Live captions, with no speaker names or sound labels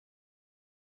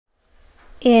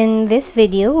In this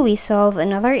video, we solve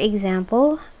another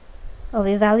example of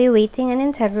evaluating an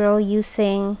integral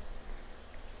using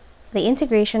the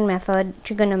integration method,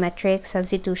 trigonometric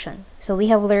substitution. So we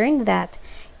have learned that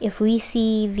if we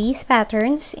see these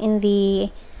patterns in the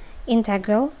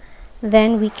integral,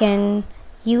 then we can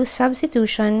use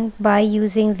substitution by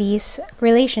using these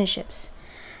relationships.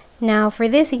 Now for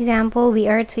this example, we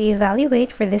are to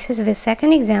evaluate, this is the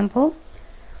second example,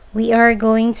 we are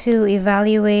going to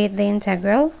evaluate the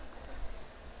integral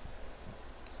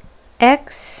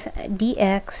x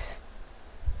dx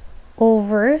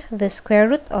over the square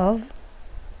root of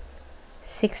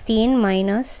 16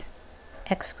 minus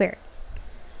x squared.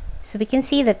 So we can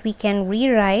see that we can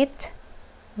rewrite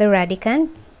the radicand.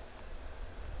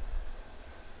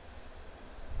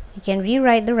 We can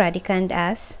rewrite the radicand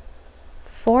as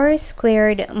 4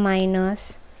 squared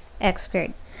minus x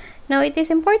squared. Now it is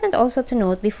important also to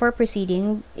note, before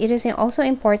proceeding, it is also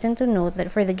important to note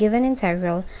that for the given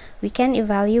integral, we can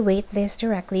evaluate this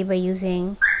directly by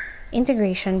using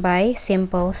integration by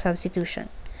simple substitution.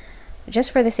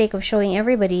 Just for the sake of showing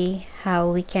everybody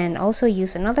how we can also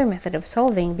use another method of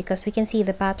solving, because we can see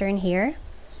the pattern here.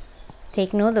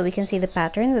 Take note that we can see the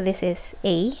pattern, that this is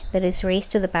a, that is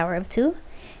raised to the power of 2,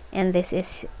 and this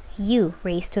is u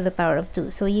raised to the power of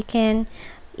 2. So you can,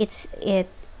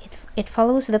 it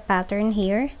follows the pattern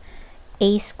here,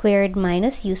 a squared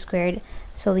minus u squared,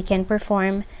 so we can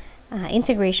perform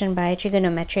integration by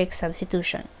trigonometric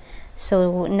substitution.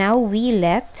 So now we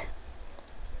let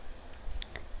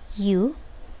u,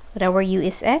 but our u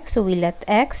is x, so we let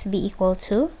x be equal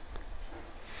to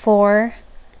 4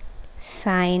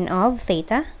 sine of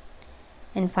theta,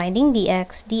 and finding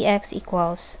dx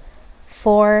equals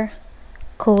 4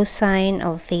 cosine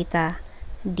of theta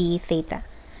d theta.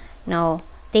 Now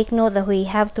take note that we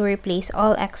have to replace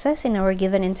all x's in our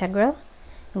given integral.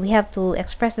 We have to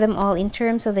express them all in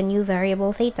terms of the new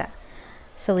variable theta.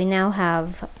 So we now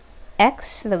have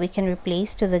x that we can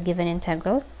replace to the given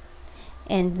integral,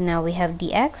 and now we have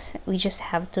dx. We just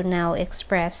have to now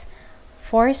express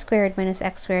 4 squared minus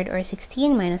x squared, or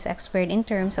 16 minus x squared, in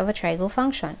terms of a trigo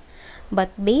function. But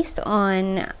based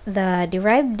on the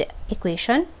derived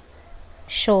equation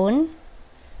shown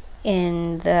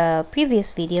in the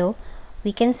previous video,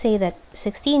 we can say that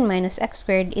 16 minus x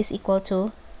squared is equal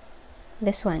to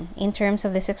this one in terms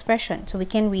of this expression. So we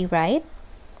can rewrite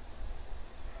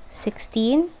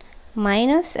 16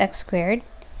 minus x squared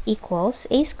equals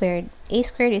a squared. A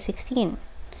squared is 16.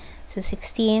 So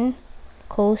 16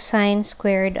 cosine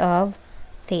squared of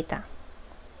theta.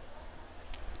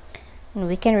 And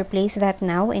we can replace that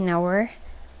now in our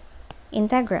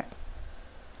integral.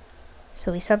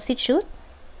 So we substitute.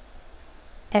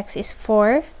 X is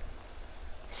 4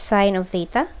 sine of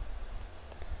theta.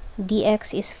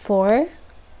 Dx is 4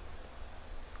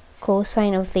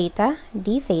 cosine of theta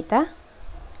d theta.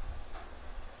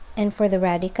 And for the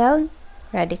radicand,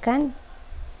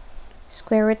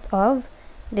 square root of,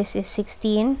 this is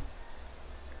 16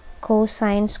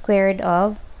 cosine squared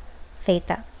of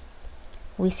theta.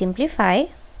 We simplify.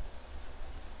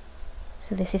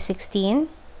 So this is 16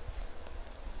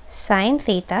 sine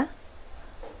theta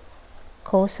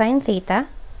cosine theta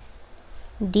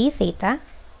d theta,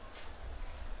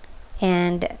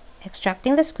 and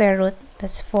extracting the square root,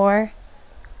 that's 4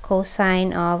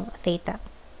 cosine of theta.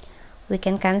 We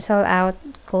can cancel out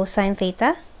cosine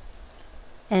theta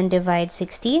and divide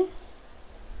 16.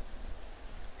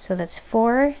 So that's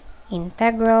 4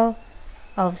 integral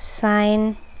of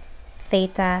sine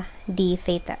theta d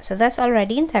theta. So that's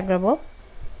already integrable.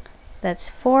 That's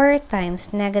 4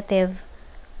 times negative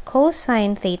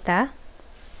cosine theta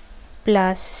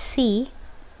plus c,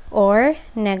 or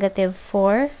negative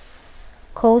 4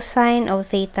 cosine of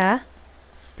theta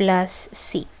plus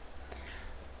c.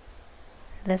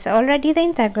 That's already the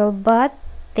integral, but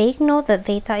take note that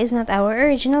theta is not our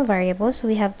original variable, so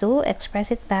we have to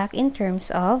express it back in terms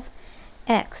of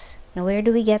x. Now where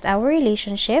do we get our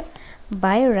relationship?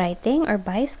 By writing or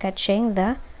by sketching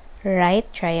the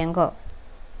right triangle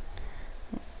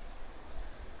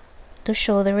to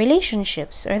show the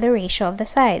relationships or the ratio of the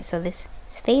sides. So this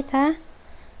is theta,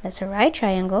 that's a right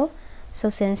triangle.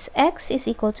 So since x is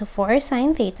equal to 4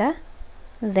 sine theta,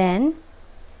 then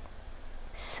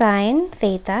sine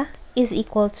theta is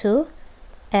equal to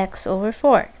x over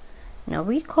 4. Now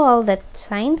recall that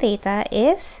sine theta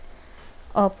is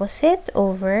opposite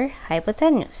over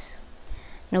hypotenuse.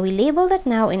 Now we label that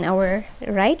now in our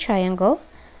right triangle.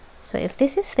 So if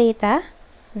this is theta,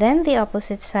 then the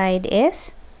opposite side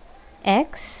is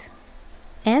x,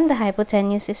 and the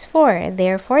hypotenuse is 4.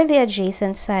 Therefore, the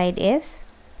adjacent side is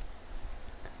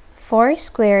 4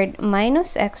 squared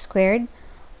minus x squared,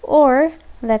 or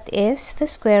that is the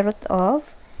square root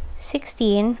of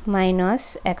 16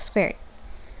 minus x squared.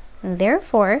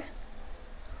 Therefore,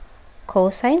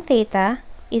 cosine theta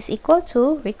is equal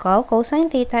to, recall, cosine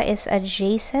theta is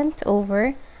adjacent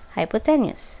over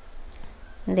hypotenuse.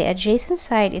 The adjacent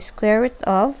side is square root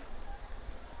of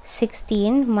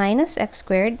 16 minus x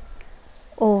squared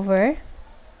over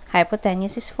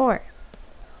hypotenuse is 4.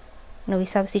 Now we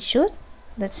substitute.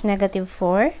 That's negative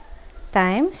 4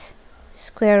 times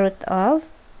square root of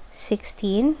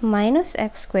 16 minus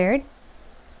x squared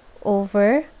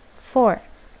over 4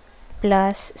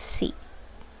 plus c.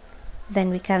 Then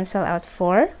we cancel out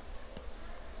 4.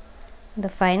 The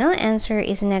final answer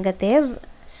is negative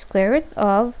square root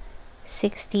of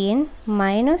 16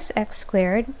 minus x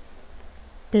squared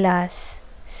plus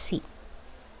c.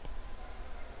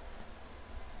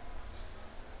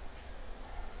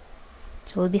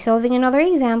 So we'll be solving another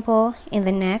example in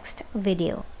the next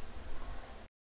video.